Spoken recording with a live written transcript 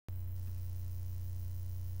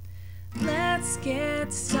let's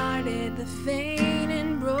get started. The faint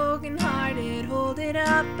and broken-hearted, hold it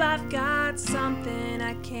up, I've got something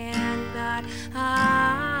I cannot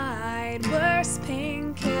hide. Worst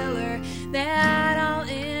painkiller, that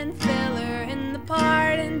all-in filler, in the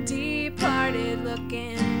pardon departed, look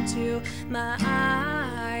into my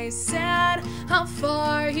eyes. Sad how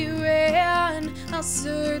far you ran, I'll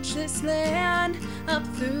search this land, up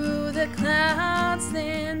through the clouds,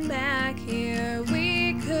 then back here.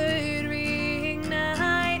 We could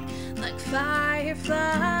reignite like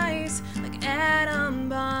fireflies, like atom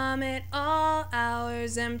bomb at all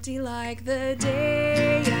hours, empty like the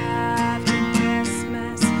day after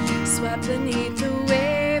Christmas, swept beneath the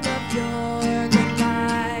wave of your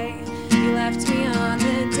goodbye. You left me on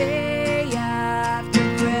the day after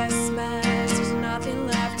Christmas, there's nothing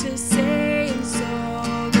left to say, and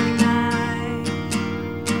so goodnight.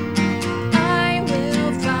 I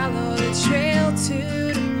will follow the trail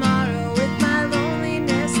to tomorrow with my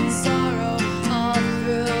loneliness and sorrow all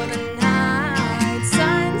through the night.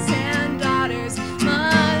 Sons and daughters,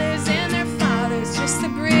 mothers and their fathers, just the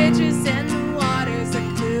bridges and the waters, the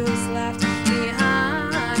clues left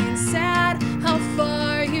behind. Sad how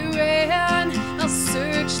far you ran, I'll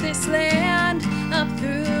search this land, up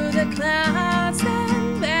through the clouds,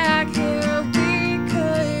 then back here. We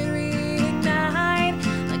could reignite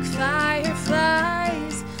like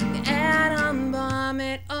fireflies, the atom bomb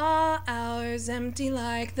at all hours, empty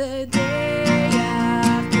like the day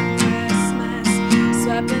after Christmas,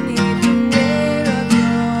 swept beneath the